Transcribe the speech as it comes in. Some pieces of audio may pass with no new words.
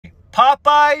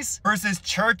Popeyes versus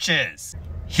Church's.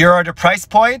 Here are the price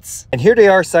points. And here they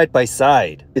are side by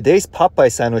side. Today's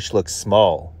Popeye sandwich looks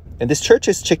small. And this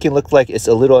Church's chicken looked like it's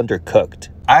a little undercooked.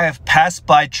 I have passed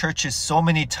by Church's so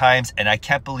many times and I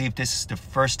can't believe this is the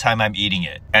first time I'm eating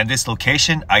it. And this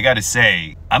location, I gotta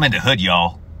say, I'm in the hood,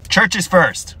 y'all. Church's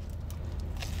first.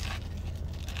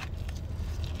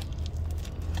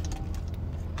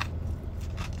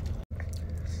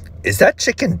 Is that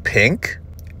chicken pink?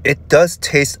 It does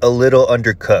taste a little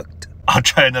undercooked. I'll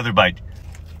try another bite.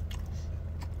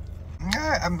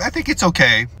 I think it's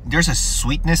okay. There's a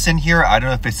sweetness in here. I don't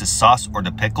know if it's the sauce or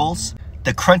the pickles.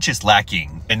 The crunch is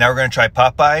lacking. And now we're gonna try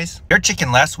Popeyes. Their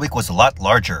chicken last week was a lot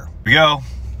larger. Here we go.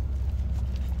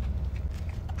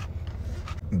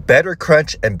 Better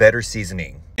crunch and better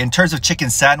seasoning. In terms of chicken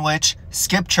sandwich,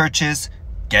 skip Church's,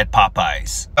 get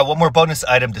Popeyes. One more bonus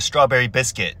item, the strawberry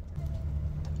biscuit.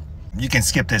 You can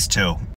skip this too.